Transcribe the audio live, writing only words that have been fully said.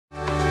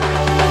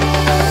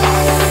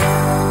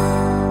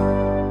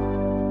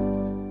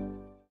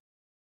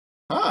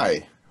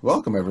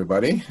Welcome,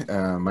 everybody.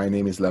 My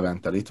name is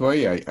Levente,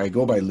 Littvay. I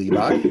go by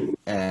Levi,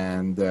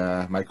 and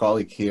my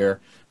colleague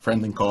here,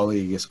 friend and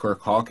colleague, is Kirk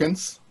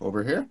Hawkins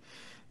over here.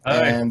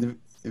 Hi. And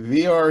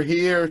we are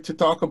here to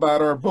talk about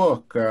our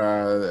book,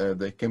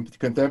 the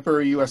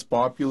Contemporary US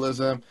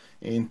Populism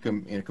in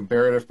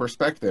Comparative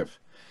Perspective.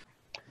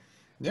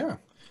 Yeah.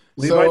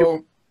 Levi,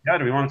 So,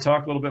 do we want to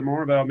talk a little bit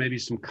more about maybe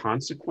some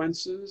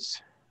consequences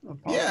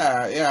of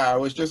populism? yeah, I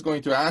was just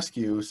going to ask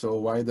you, so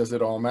why does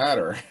it all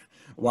matter?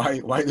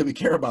 Why do we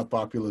care about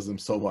populism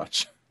so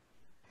much?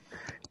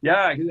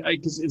 Yeah,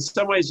 because in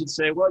some ways you'd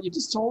say, well, you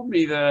just told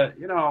me that,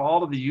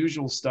 all of the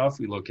usual stuff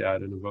we look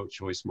at in a vote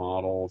choice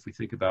model, if we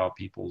think about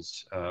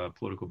people's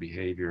political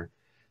behavior,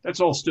 that's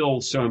all still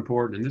so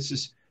important. And this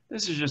is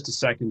just a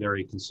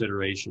secondary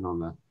consideration on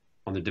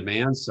the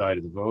demand side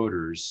of the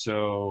voters.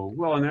 So,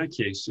 well, in that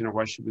case,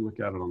 why should we look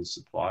at it on the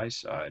supply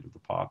side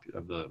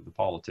of the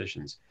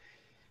politicians?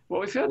 What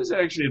we found is that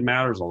actually it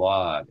matters a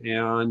lot.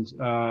 And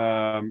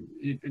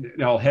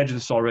I'll hedge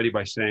this already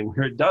by saying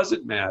where it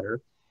doesn't matter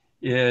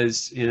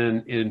is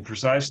in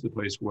precisely the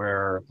place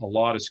where a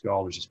lot of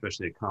scholars,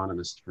 especially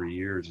economists for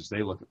years, as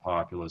they look at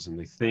populism,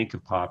 they think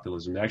of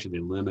populism, actually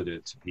they limit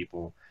it to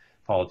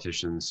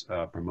politicians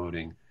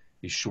promoting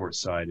these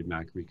short-sighted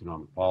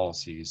macroeconomic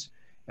policies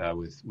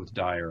with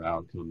dire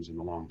outcomes in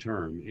the long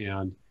term.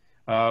 And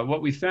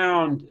what we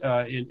found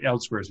in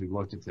elsewhere as we've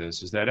looked at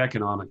this is that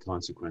economic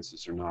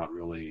consequences are not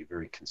really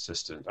very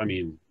consistent. I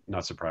mean,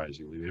 not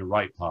surprisingly, the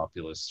right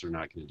populists are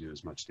not going to do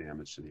as much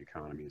damage to the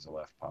economy as a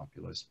left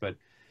populist. But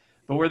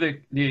where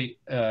the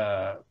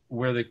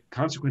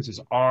consequences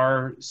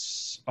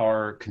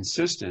are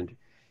consistent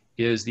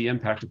is the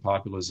impact of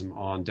populism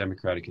on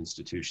democratic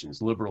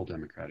institutions, liberal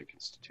democratic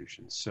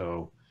institutions.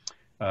 So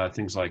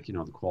things like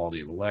the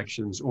quality of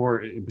elections,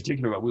 or in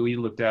particular what we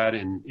looked at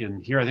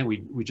in here, I think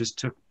we just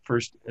took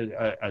first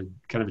a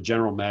kind of a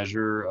general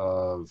measure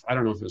of, I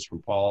don't know if it was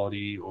from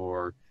Polity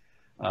or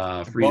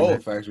Freedom.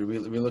 Both, actually.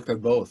 We looked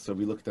at both. So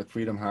we looked at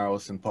Freedom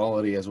House and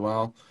Polity as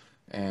well.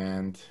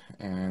 And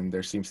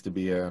there seems to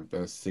be a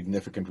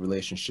significant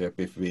relationship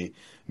if we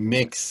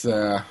mix.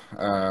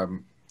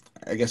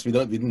 I guess we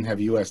didn't have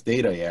U.S.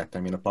 data yet. I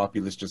mean, a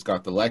populist just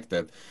got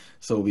elected,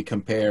 so we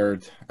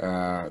compared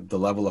the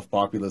level of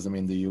populism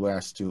in the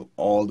U.S. to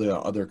all the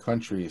other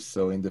countries.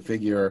 So in the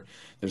figure,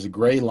 there's a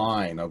gray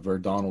line of where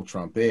Donald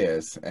Trump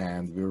is,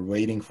 and we're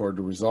waiting for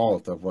the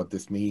result of what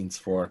this means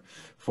for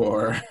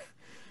for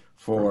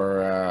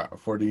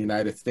the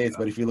United States.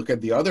 But if you look at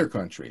the other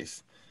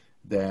countries,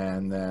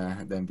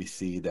 then we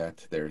see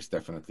that there's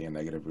definitely a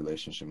negative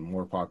relationship.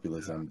 More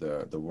populism,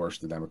 the worse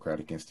the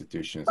democratic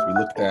institutions. We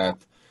looked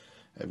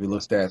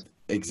at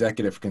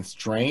executive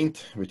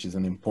constraint, which is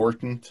an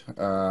important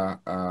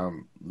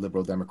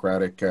liberal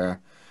democratic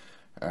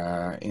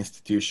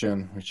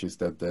institution, which is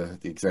that the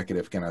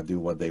executive cannot do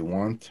what they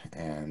want,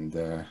 and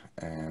there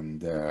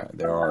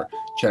are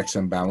checks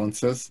and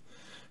balances.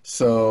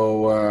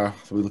 So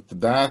we looked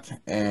at that,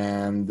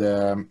 and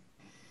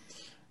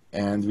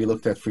we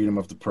looked at freedom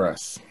of the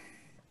press.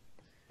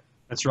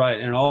 That's right.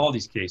 And in all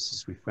these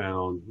cases, we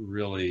found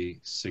really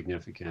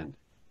significant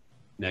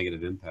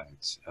negative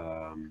impacts.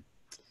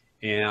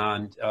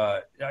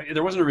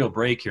 There wasn't a real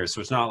break here. So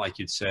it's not like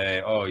you'd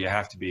say, oh, you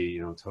have to be,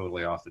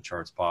 totally off the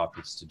charts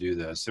populist to do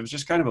this. It was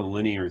just kind of a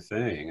linear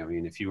thing. I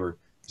mean, if you were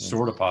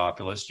sort of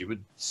populist, you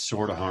would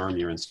sort of harm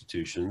your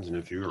institutions. And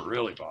if you were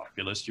really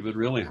populist, you would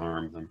really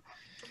harm them.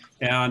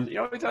 And,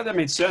 we thought that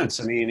made sense.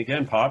 I mean,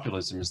 again,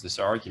 populism is this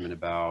argument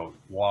about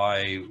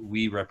why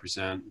we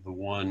represent the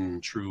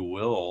one true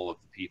will of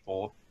the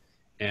people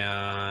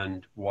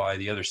and why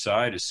the other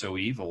side is so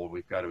evil.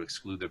 We've got to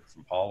exclude them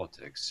from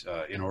politics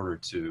in order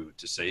to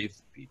save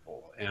the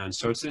people. And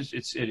so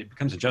it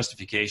becomes a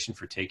justification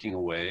for taking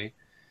away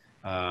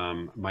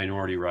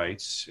minority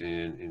rights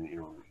and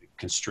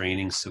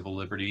constraining civil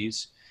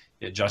liberties.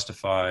 It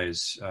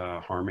justifies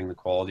harming the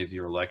quality of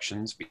your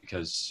elections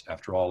because,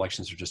 after all,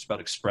 elections are just about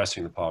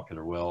expressing the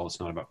popular will.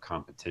 It's not about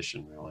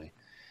competition, really.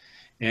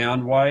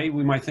 And why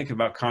we might think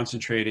about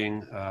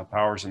concentrating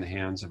powers in the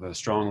hands of a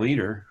strong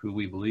leader who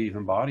we believe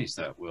embodies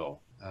that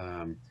will.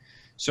 And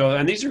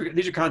these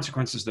are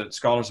consequences that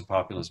scholars of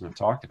populism have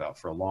talked about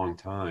for a long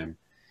time,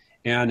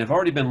 and have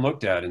already been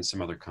looked at in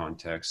some other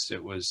contexts.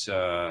 It was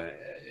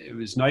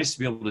nice to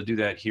be able to do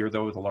that here,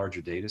 though, with a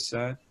larger data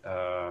set.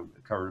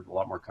 It covered a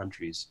lot more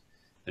countries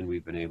than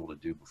we've been able to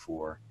do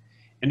before.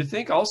 And to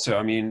think also,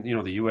 I mean,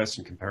 the U.S.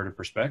 in comparative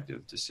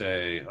perspective, to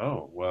say,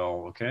 oh,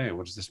 well, okay,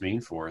 what does this mean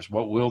for us?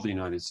 What will the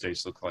United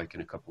States look like in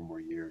a couple more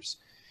years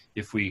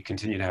if we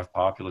continue to have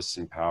populists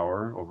in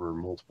power over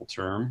multiple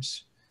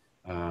terms?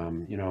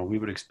 We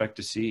would expect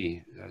to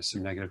see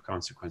some negative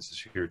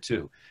consequences here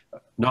too.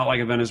 Not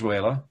like in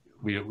Venezuela,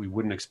 we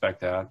wouldn't expect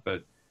that,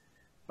 but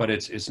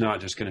it's not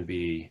just going to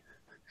be,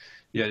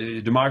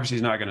 democracy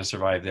is not going to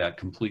survive that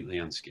completely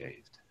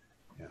unscathed.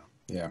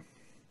 Yeah.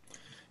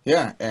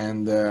 Yeah,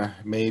 and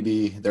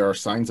maybe there are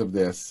signs of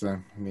this. I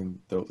mean,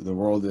 the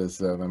world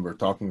is, when we're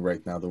talking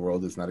right now, the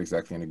world is not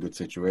exactly in a good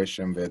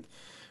situation with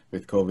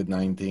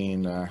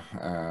COVID-19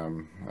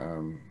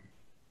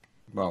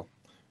 well,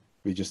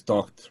 we just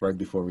talked right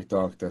before we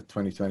talked that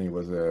 2020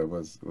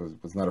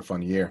 was not a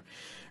fun year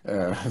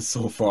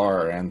so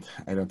far, and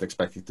I don't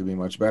expect it to be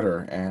much better.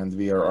 And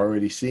we are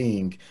already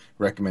seeing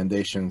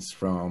recommendations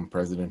from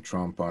President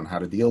Trump on how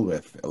to deal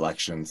with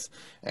elections,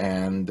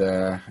 and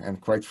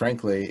quite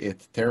frankly,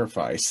 it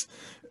terrifies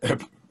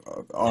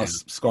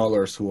us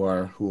scholars who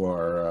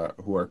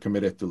are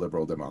committed to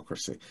liberal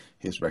democracy.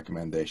 His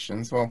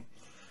recommendations. Well,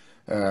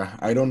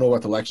 I don't know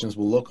what elections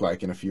will look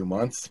like in a few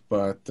months,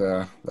 but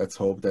let's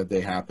hope that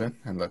they happen,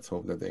 and let's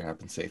hope that they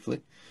happen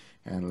safely,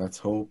 and let's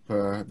hope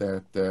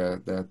that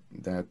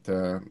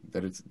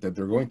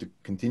they're going to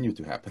continue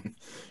to happen,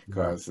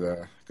 because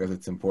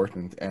it's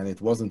important, and it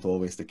wasn't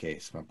always the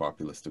case when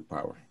populists took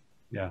power.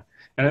 Yeah,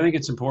 and I think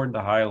it's important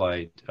to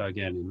highlight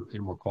again in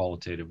a more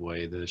qualitative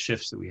way the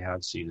shifts that we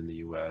have seen in the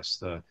U.S.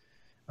 The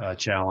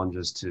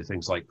challenges to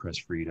things like press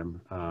freedom.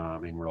 I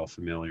mean, we're all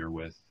familiar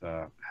with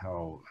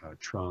how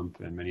Trump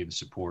and many of his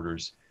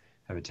supporters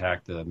have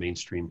attacked the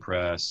mainstream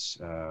press,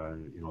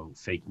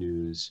 fake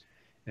news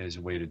as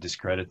a way to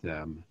discredit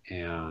them,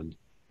 and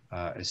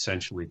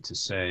essentially to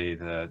say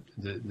that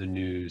the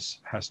news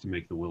has to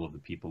make the will of the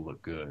people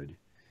look good,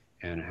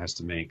 and it has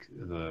to make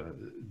the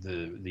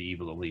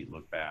evil elite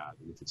look bad.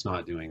 And if it's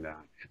not doing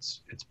that,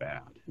 it's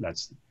bad.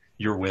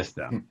 You're with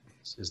them,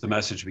 is the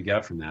message we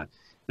get from that.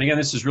 And again,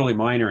 this is really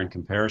minor in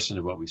comparison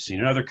to what we've seen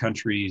in other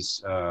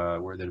countries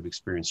that have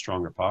experienced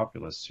stronger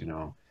populists.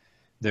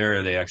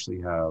 There they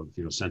actually have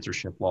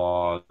censorship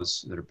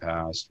laws that are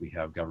passed. We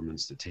have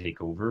governments that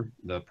take over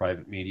the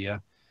private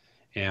media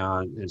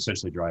and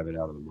essentially drive it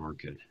out of the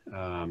market.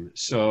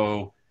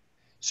 So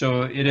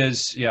it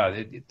is,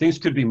 things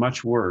could be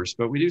much worse,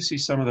 but we do see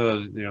some of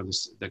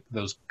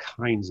those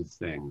kinds of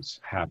things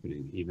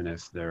happening, even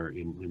if they're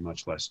in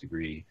much less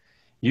degree.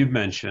 You've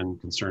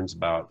mentioned concerns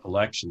about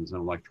elections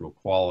and electoral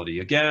quality.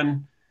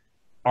 Again,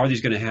 are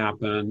these going to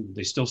happen?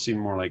 They still seem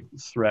more like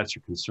threats or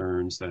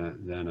concerns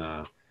than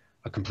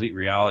a complete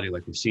reality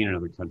like we've seen in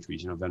other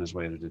countries.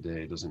 Venezuela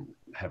today doesn't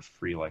have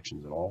free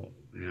elections at all.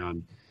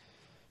 And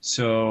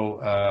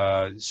so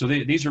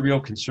these are real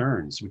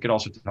concerns. We could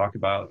also talk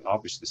about,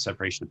 obviously, the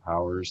separation of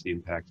powers, the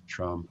impact of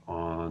Trump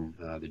on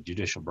the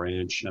judicial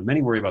branch.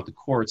 Many worry about the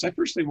courts. I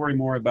personally worry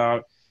more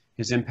about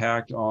his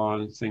impact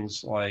on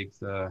things like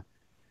the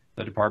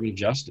Department of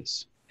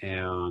Justice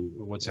and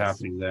what's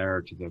happening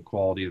there to the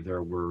quality of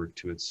their work,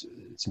 to its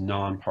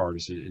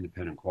nonpartisan,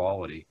 independent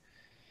quality.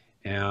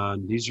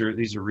 And these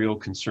are real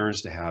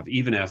concerns to have,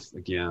 even if,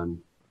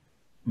 again,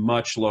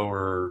 much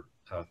lower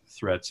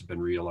threats have been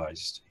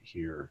realized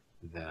here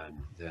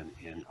than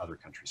in other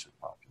countries with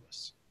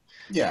populists.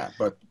 Yeah,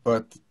 but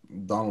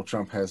Donald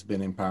Trump has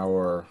been in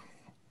power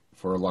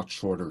for a lot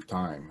shorter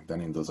time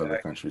than in those other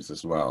countries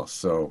as well.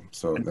 So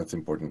that's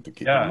important to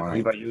keep in mind.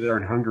 Levi, you were there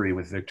in Hungary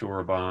with Viktor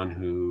Orban,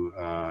 who,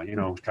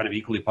 kind of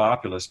equally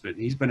populist, but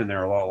he's been in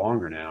there a lot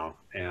longer now.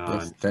 And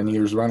yes, 10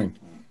 years running.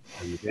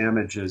 And the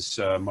damage is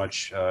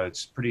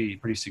it's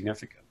pretty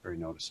significant, very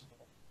noticeable.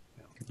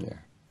 Yeah.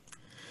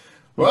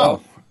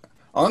 Well,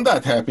 on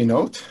that happy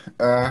note,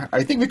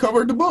 I think we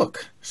covered the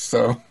book.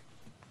 So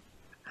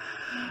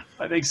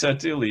I think so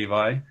too,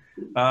 Levi.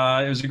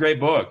 It was a great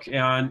book.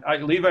 And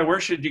Levi,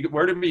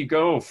 where do we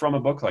go from a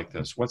book like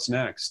this? What's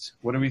next?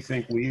 What do we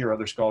think we or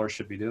other scholars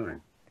should be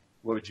doing?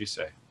 What would you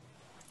say?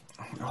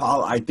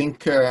 Well, I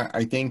think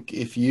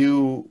if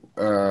you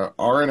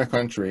are in a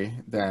country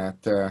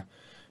that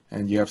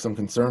and you have some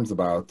concerns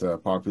about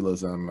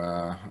populism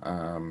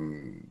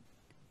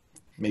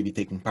maybe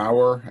taking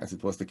power, as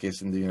it was the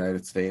case in the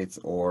United States,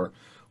 or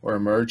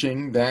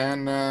emerging,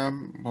 then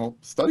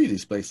study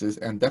these places,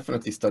 and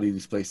definitely study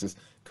these places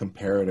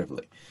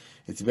comparatively.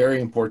 It's very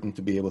important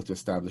to be able to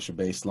establish a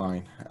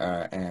baseline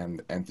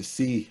and to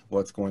see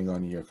what's going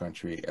on in your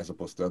country as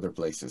opposed to other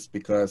places,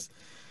 because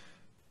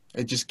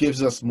it just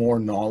gives us more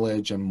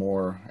knowledge and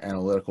more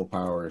analytical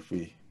power if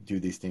we do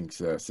these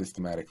things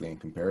systematically and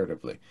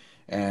comparatively.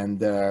 And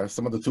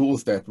some of the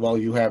tools that,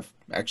 you have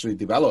actually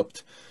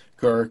developed,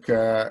 Kirk,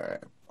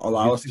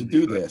 allow us to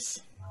do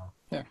this.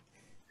 Yeah.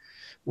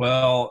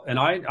 Well, and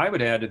I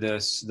would add to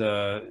this,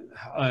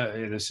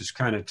 this is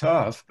kind of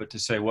tough, but to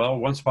say,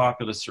 once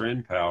populists are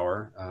in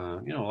power,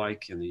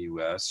 like in the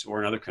US or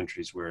in other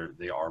countries where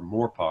they are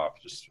more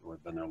populist or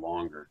have been there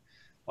longer,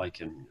 like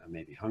in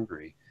maybe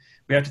Hungary,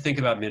 we have to think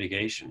about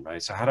mitigation,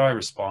 right? So how do I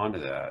respond to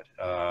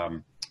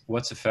that?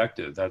 What's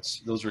effective?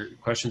 Those are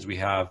questions we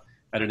have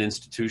at an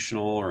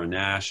institutional or a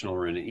national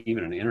or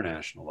even an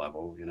international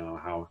level.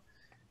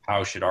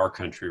 How should our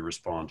country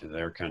respond to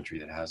their country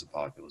that has a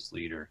populist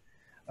leader?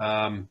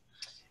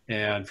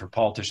 And for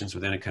politicians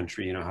within a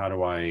country, how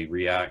do I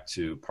react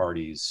to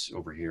parties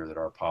over here that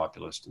are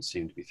populist and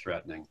seem to be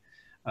threatening?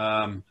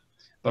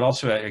 But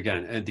also,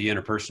 again, at the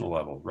interpersonal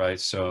level, right?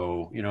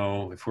 So,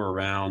 if we're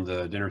around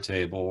the dinner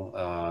table,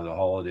 the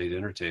holiday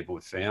dinner table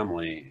with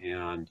family,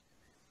 and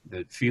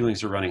the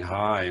feelings are running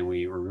high and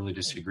we were really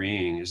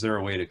disagreeing, is there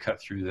a way to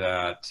cut through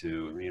that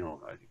to,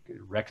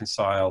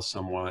 reconcile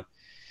somewhat?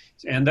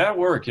 And that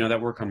work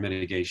on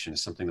mitigation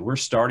is something that we're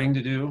starting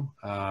to do,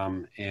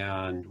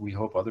 and we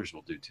hope others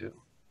will do too.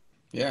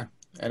 Yeah,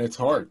 and it's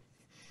hard.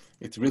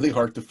 It's really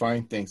hard to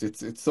find things.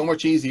 It's so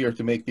much easier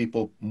to make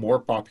people more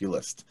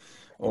populist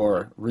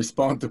or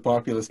respond to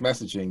populist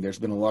messaging. There's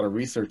been a lot of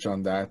research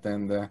on that,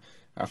 and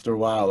after a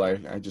while,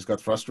 I just got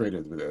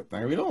frustrated with it.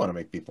 We don't want to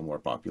make people more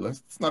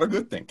populist. It's not a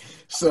good thing.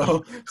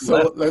 So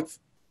let's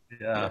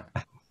Yeah.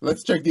 yeah,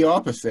 let's check the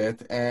opposite.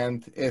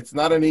 And it's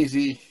not an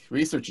easy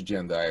research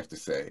agenda, I have to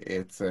say.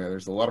 It's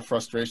there's a lot of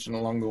frustration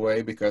along the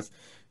way because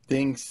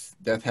things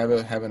that have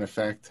an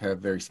effect have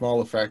very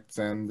small effects,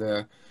 and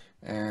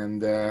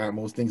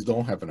most things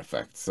don't have an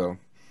effect. So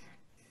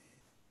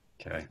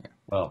Okay.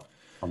 Well,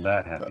 on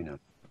that uh, happy note.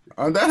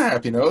 on that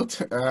happy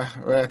note,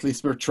 or at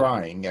least we're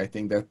trying. I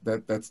think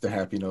that's the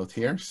happy note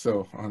here.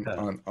 So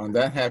Yeah. on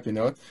that happy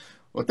note,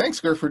 well, thanks,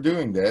 Kurt, for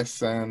doing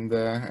this, and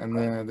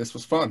this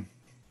was fun.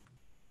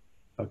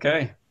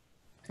 Okay.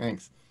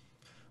 Thanks.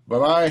 Bye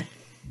bye.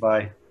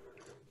 Bye.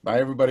 Bye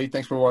everybody.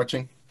 Thanks for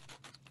watching.